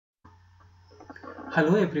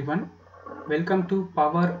Hello everyone, welcome to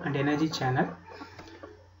Power and Energy channel.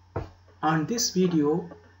 On this video,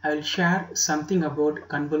 I will share something about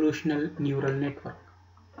convolutional neural network.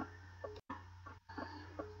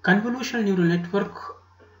 Convolutional neural network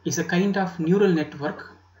is a kind of neural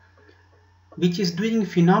network which is doing a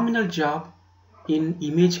phenomenal job in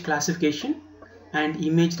image classification and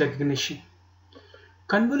image recognition.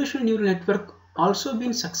 Convolutional neural network also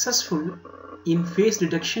been successful in face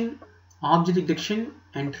detection, object detection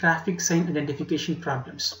and traffic sign identification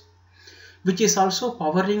problems, which is also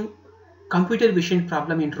powering computer vision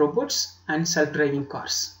problem in robots and self-driving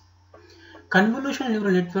cars. Convolutional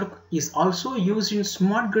neural network is also used in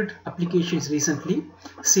smart grid applications recently,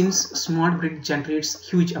 since smart grid generates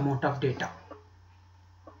huge amount of data.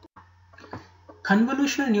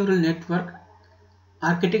 Convolutional neural network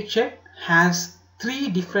architecture has three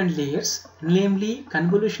different layers, namely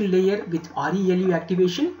convolution layer with ReLU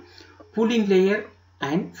activation, pooling layer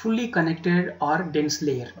and fully connected or dense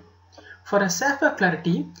layer. For a safer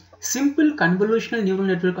clarity, simple convolutional neural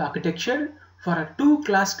network architecture for a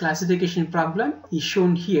two-class classification problem is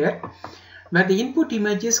shown here, where the input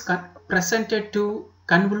image is presented to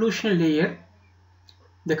convolutional layer.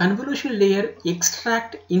 The convolutional layer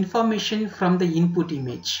extracts information from the input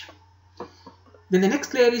image. Then the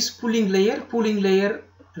next layer is pooling layer. Pooling layer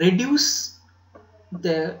reduces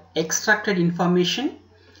the extracted information,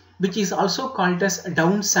 which is also called as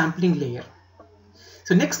downsampling layer.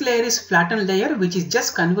 So next layer is flatten layer, which is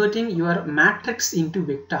just converting your matrix into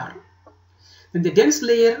vector. Then the dense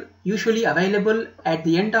layer usually available at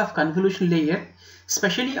the end of convolution layer,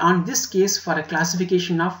 especially on this case for a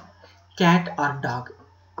classification of cat or dog.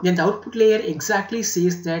 Then the output layer exactly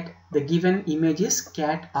says that the given image is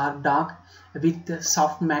cat or dog with the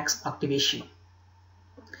softmax activation.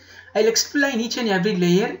 I'll explain each and every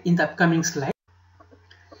layer in the upcoming slide.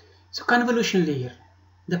 So convolution layer.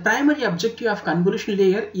 The primary objective of convolution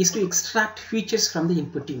layer is to extract features from the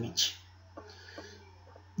input image.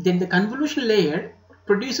 Then the convolution layer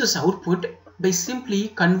produces output by simply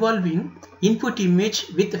convolving input image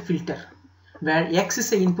with a filter, where X is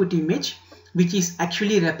the input image, which is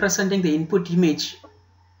actually representing the input image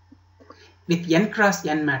with n cross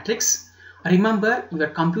n matrix. Remember, your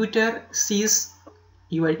computer sees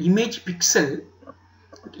your image pixel.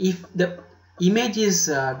 If the image is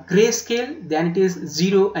grayscale, then it is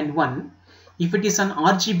 0 and 1. If it is an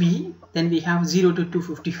RGB, then we have 0 to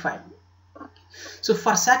 255. So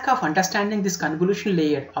for sake of understanding this convolution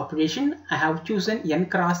layer operation, I have chosen n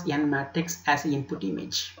cross n matrix as the input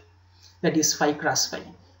image, that is 5 cross 5,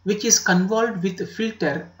 which is convolved with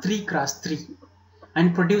filter 3 cross 3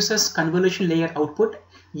 and produces convolution layer output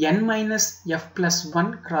n minus f plus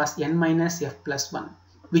 1 cross n minus f plus 1,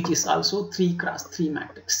 which is also 3 cross 3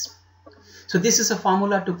 matrix. So this is a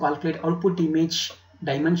formula to calculate output image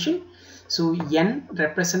dimension. So n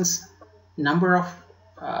represents number of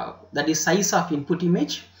that is size of input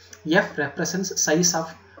image, f represents size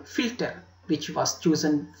of filter which was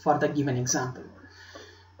chosen for the given example.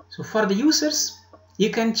 So for the users,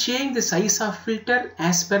 you can change the size of filter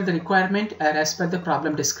as per the requirement or as per the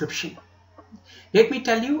problem description. Let me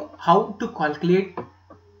tell you how to calculate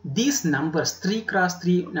these numbers, 3 cross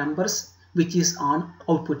 3 numbers, which is on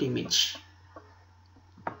output image.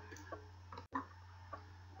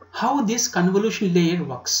 How this convolution layer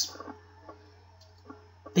works.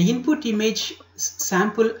 The input image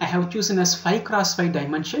sample I have chosen as 5 cross 5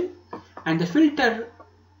 dimension, and the filter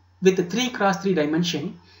with the 3 cross 3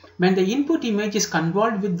 dimension. When the input image is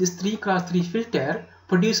convolved with this 3 cross 3 filter,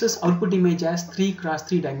 produces output image as 3 cross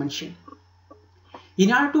 3 dimension.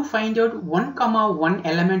 In order to find out 1,1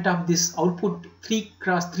 element of this output 3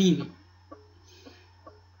 cross 3,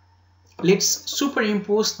 let's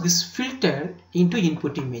superimpose this filter into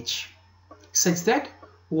input image, such that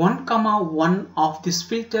 1,1 of this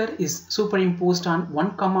filter is superimposed on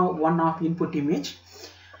 1,1 of input image,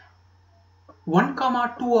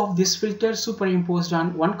 1,2 of this filter superimposed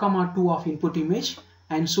on 1,2 of input image,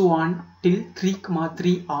 and so on till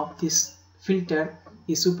 3,3 of this filter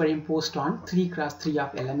is superimposed on 3 cross 3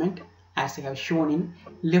 of element, as I have shown in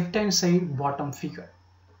left hand side bottom figure.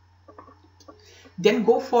 Then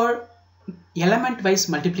go for element wise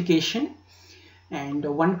multiplication, and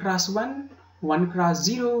 1 cross 1, 1 cross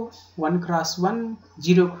 0, 1 cross 1,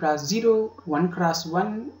 0 cross 0, 1 cross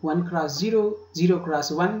 1, 1 cross 0, 0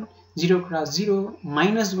 cross 1, 0 cross 0,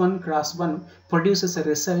 minus 1 cross 1 produces a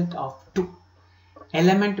result of 2.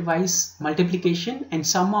 Element wise multiplication, and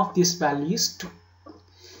sum of this value is 2.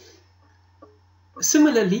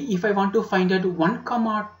 Similarly, if I want to find out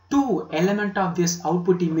 1,2 element of this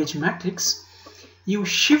output image matrix, you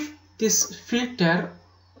shift this filter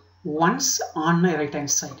once on my right hand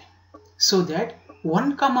side, so that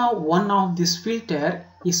 1, 1 of this filter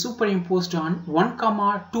is superimposed on 1,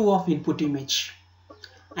 2 of input image,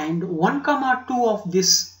 and 1, 2 of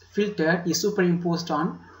this filter is superimposed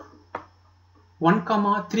on 1,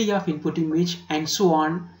 3 of input image, and so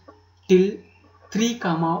on till 3,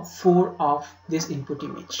 4 of this input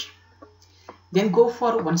image. Then go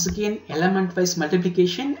for once again element wise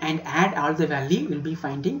multiplication and add all the value. You'll be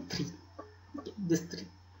finding 3. Okay, this 3.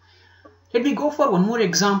 Let me go for one more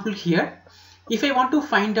example here. If I want to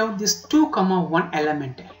find out this 2, 1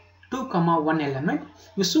 element,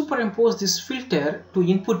 you superimpose this filter to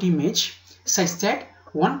input image such that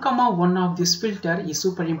 1, 1 of this filter is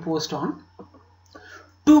superimposed on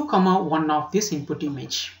 2, 1 of this input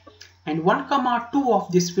image, and 1, 2 of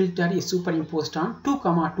this filter is superimposed on 2,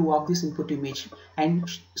 2 of this input image, and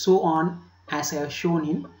so on, as I have shown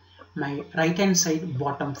in my right hand side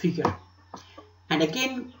bottom figure. And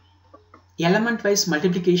again element wise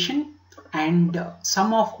multiplication, and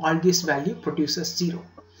sum of all this value produces 0.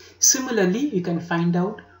 Similarly, you can find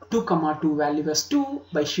out 2, 2 value as 2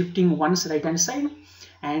 by shifting 1's right hand side,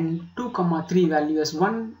 and 2, 3 value as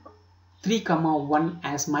 1, 3, 1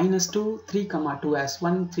 as -2, 3, 2 as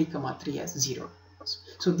 1, 3, 3 as 0.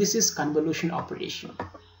 So this is convolution operation.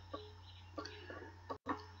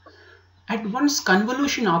 At once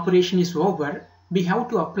convolution operation is over, we have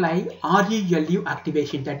to apply RELU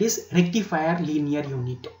activation, that is rectifier linear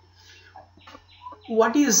unit.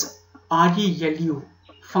 What is RELU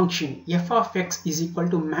function? F of x is equal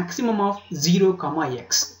to maximum of 0,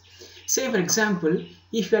 x. Say for example,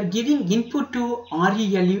 if you are giving input to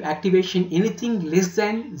RELU activation anything less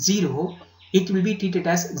than 0, it will be treated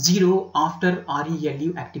as 0 after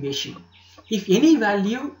RELU activation. If any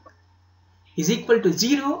value is equal to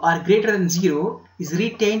 0 or greater than 0 is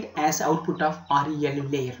retained as output of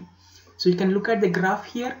RELU layer. So you can look at the graph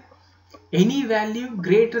here. Any value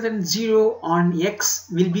greater than 0 on x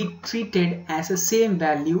will be treated as the same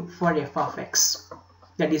value for f of x,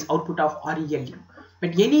 that is output of RELU.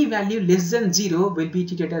 But any value less than 0 will be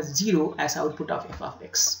treated as 0 as output of f of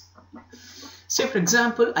x. Say for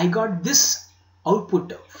example, I got this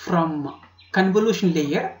output from convolution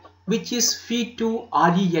layer which is feed to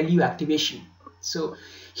RELU activation. So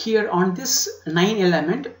here on this 9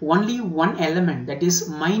 element, only one element, that is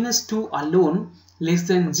 -2 alone less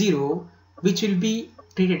than 0, which will be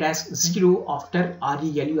treated as 0 after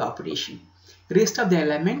RELU operation. Rest of the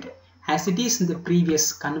element as it is in the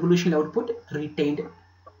previous convolutional output retained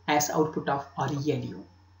as output of RELU.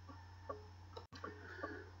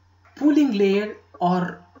 Pooling layer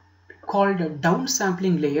or called a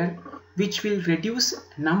downsampling layer, which will reduce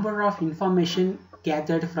number of information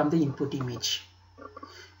gathered from the input image,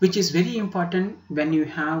 which is very important when you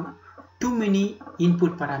have too many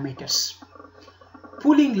input parameters.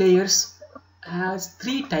 Pooling layers has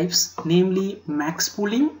 3 types, namely max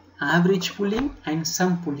pooling, average pooling, and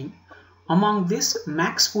sum pooling. Among this,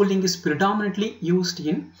 max pooling is predominantly used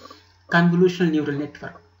in convolutional neural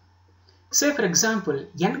network. Say for example,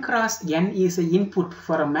 n cross n is the input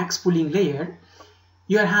for a max pooling layer.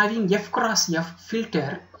 You are having f cross f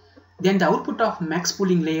filter, then the output of max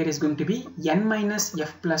pooling layer is going to be n minus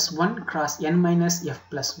f plus 1 cross n minus f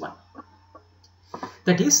plus 1.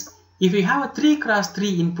 That is, if you have a 3 cross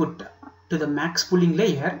 3 input to the max pooling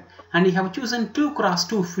layer and you have chosen 2 cross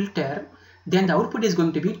 2 filter, then the output is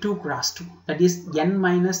going to be 2 cross 2, that is n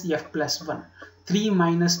minus f plus 1. 3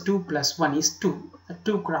 minus 2 plus 1 is 2, a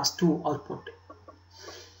 2 cross 2 output.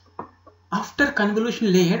 After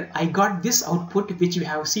convolution layer, I got this output which we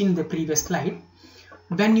have seen in the previous slide.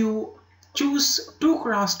 When you choose 2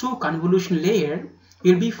 cross 2 convolution layer,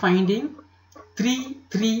 you will be finding 3,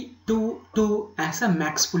 3, 2, 2 as a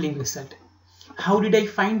max pooling result. How did I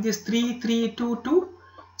find this 3, 3, 2, 2?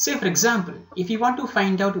 Say for example, if you want to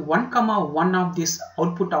find out 1, 1 of this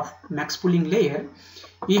output of max pooling layer,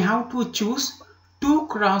 we have to choose 2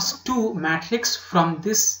 cross 2 matrix from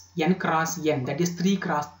this n cross n, that is 3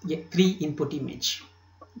 cross 3 input image.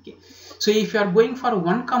 Okay. So if you are going for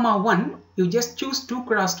 1, 1, you just choose 2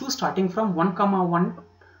 cross 2 starting from 1, 1,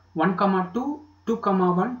 1, 2, 2,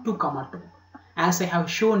 1, 2, 2, as I have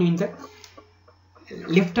shown in the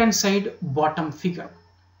left hand side bottom figure.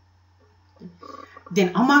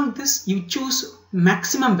 Then among this you choose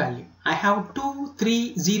maximum value. I have 2,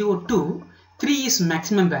 3, 0, 2. 3 is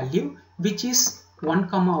maximum value, which is 1,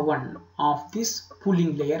 1 of this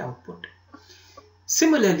pooling layer output.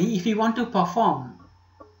 Similarly, if you want to perform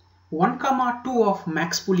 1, 2 of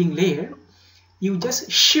max pooling layer, you just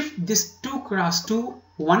shift this 2 cross 2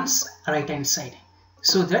 once right hand side,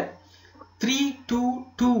 so that 3, 2,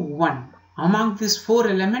 2, 1 among this 4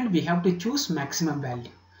 element we have to choose maximum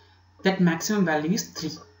value. that maximum value is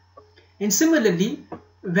 3. And similarly,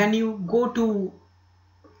 when you go to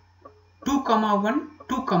 2, 1,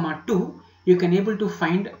 2, 2, you can able to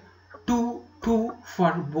find 2, 2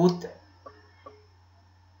 for both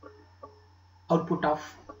output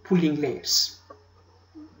of pooling layers.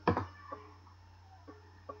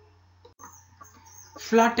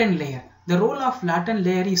 Flatten layer. The role of flatten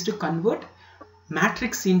layer is to convert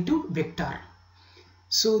matrix into vector.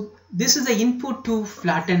 So this is the input to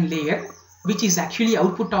flatten layer, which is actually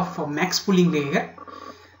output of max pooling layer.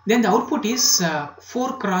 Then the output is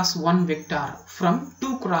 4 cross 1 vector from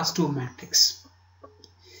 2 cross 2 matrix.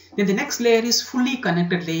 Then the next layer is fully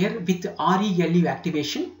connected layer with ReLU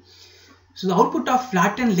activation. So the output of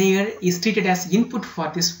flatten layer is treated as input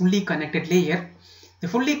for this fully connected layer. The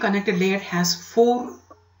fully connected layer has 4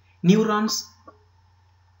 neurons.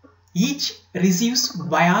 Each receives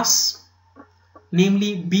bias,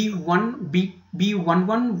 namely B1,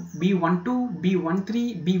 B11, B12,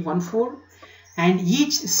 B13, B14, and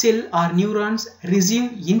each cell or neurons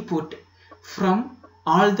receive input from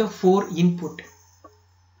all the 4 input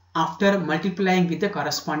after multiplying with the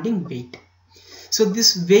corresponding weight. So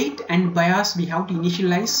this weight and bias we have to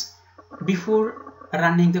initialize before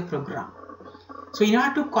running the program. So in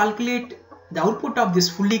order to calculate the output of this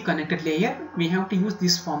fully connected layer, we have to use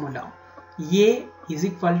this formula. A is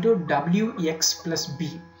equal to Wx plus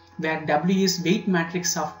B, where W is weight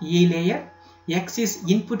matrix of A layer, X is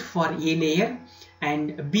input for A layer,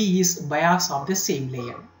 and B is bias of the same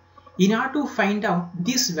layer. In order to find out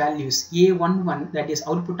these values, A11, that is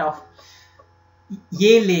output of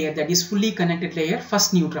A layer, that is fully connected layer,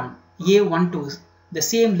 first neuron, A12, the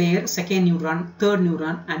same layer, second neuron, third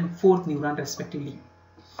neuron, and fourth neuron respectively.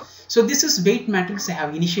 So this is weight matrix I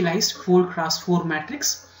have initialized 4 cross 4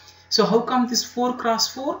 matrix. So how come this 4 cross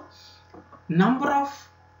 4? Number of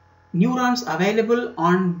neurons available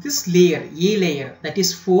on this layer, A layer, that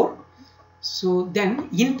is 4. So then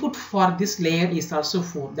input for this layer is also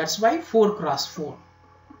 4. That's why 4 cross 4.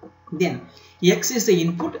 Then X is the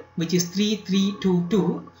input, which is 3, 3, 2,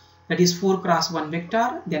 2. That is 4 cross 1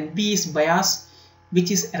 vector. Then B is bias, which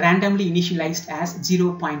is randomly initialized as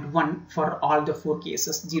 0.1 for all the 4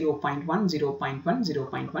 cases, 0.1, 0.1,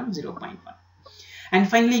 0.1, 0.1. And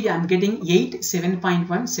finally, I am getting 8, 7.1,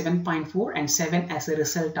 7.4 and 7 as a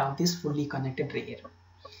result of this fully connected layer.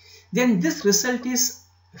 Then this result is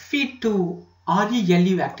feed to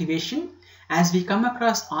ReLU activation. As we come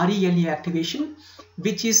across ReLU activation,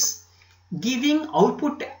 which is giving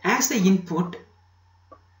output as the input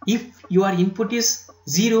if your input is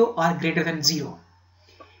 0 or greater than 0.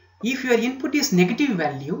 If your input is negative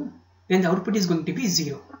value, then the output is going to be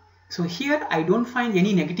 0. So here I don't find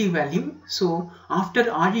any negative value. So after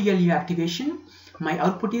ReLU activation, my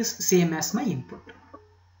output is same as my input.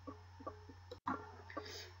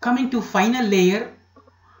 Coming to final layer,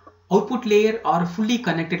 output layer or fully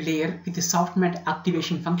connected layer with the softmat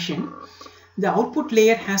activation function. The output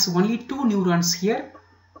layer has only 2 neurons here.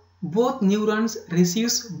 Both neurons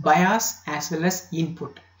receives bias as well as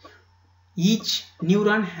input. Each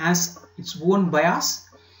neuron has its own bias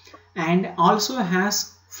and also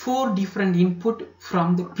has 4 different input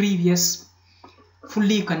from the previous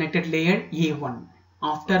fully connected layer A1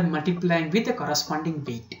 after multiplying with the corresponding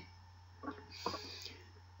weight.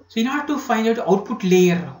 So in order to find out output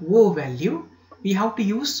layer O value, we have to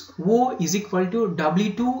use O is equal to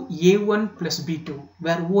W2 A1 plus B2,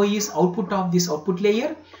 where O is output of this output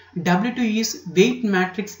layer, W2 is weight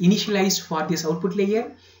matrix initialized for this output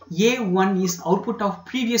layer, A1 is output of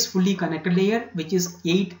previous fully connected layer, which is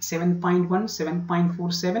 8, 7.1,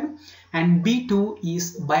 7.47, and B2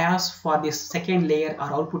 is bias for this second layer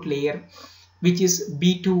or output layer, which is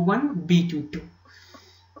B21, B22.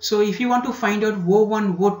 So if you want to find out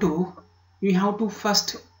O1, O2, you have to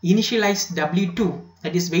first initialize W2,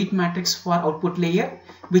 that is weight matrix for output layer,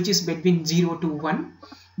 which is between 0 to 1.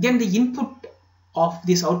 Then the input of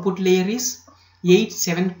this output layer is 8,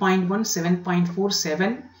 7.1,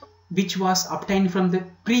 7.47, which was obtained from the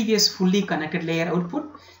previous fully connected layer output.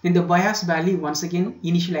 Then the bias value once again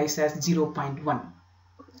initialized as 0.1.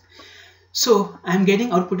 So I am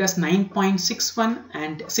getting output as 9.61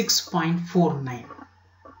 and 6.49.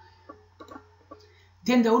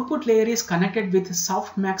 Then the output layer is connected with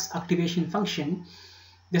softmax activation function.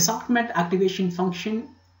 The softmax activation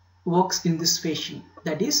function works in this fashion,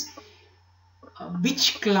 that is,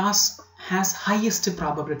 which class has highest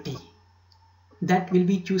probability, that will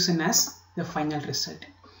be chosen as the final result.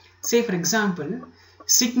 Say for example,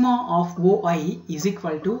 sigma of OI is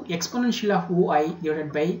equal to exponential of OI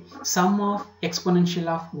divided by sum of exponential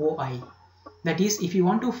of OI. That is, if you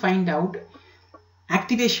want to find out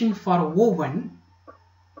activation for O1,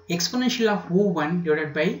 exponential of O1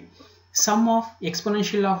 divided by sum of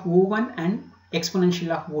exponential of O1 and exponential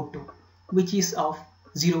of O2, which is of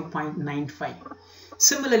 0.95.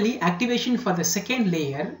 Similarly, activation for the second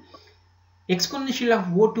layer, exponential of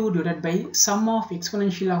O2 divided by sum of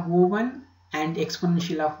exponential of O1 and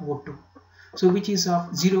exponential of O2, so which is of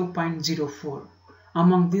 0.04.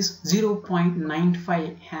 Among this,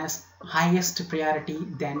 0.95 has highest priority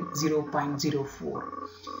than 0.04.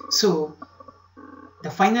 So the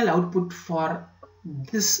final output for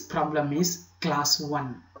this problem is class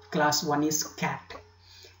 1. Class 1 is CAT.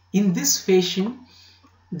 In this fashion,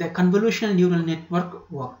 the convolutional neural network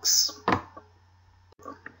works.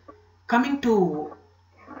 Coming to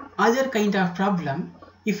other kind of problem,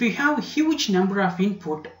 if you have a huge number of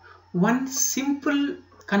input, one simple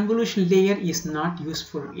convolution layer is not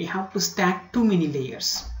useful. You have to stack too many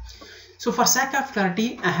layers. So for sake of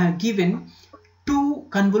clarity, I have given two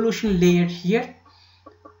convolution layers here.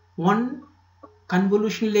 One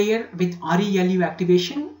convolution layer with ReLU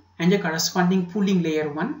activation and a corresponding pooling layer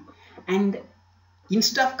 1, and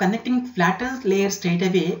instead of connecting flattened layer straight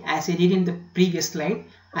away as I did in the previous slide,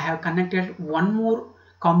 I have connected one more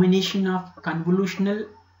combination of convolutional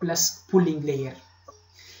plus pooling layer.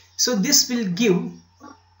 So this will give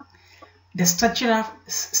the structure of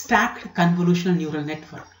stacked convolutional neural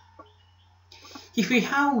network. If you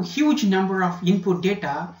have huge number of input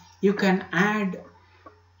data, you can add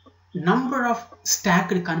number of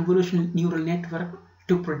stacked convolutional neural network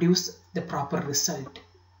to produce the proper result.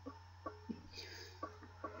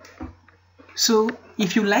 So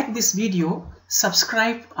if you like this video,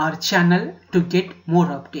 subscribe our channel to get more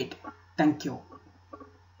update. Thank you.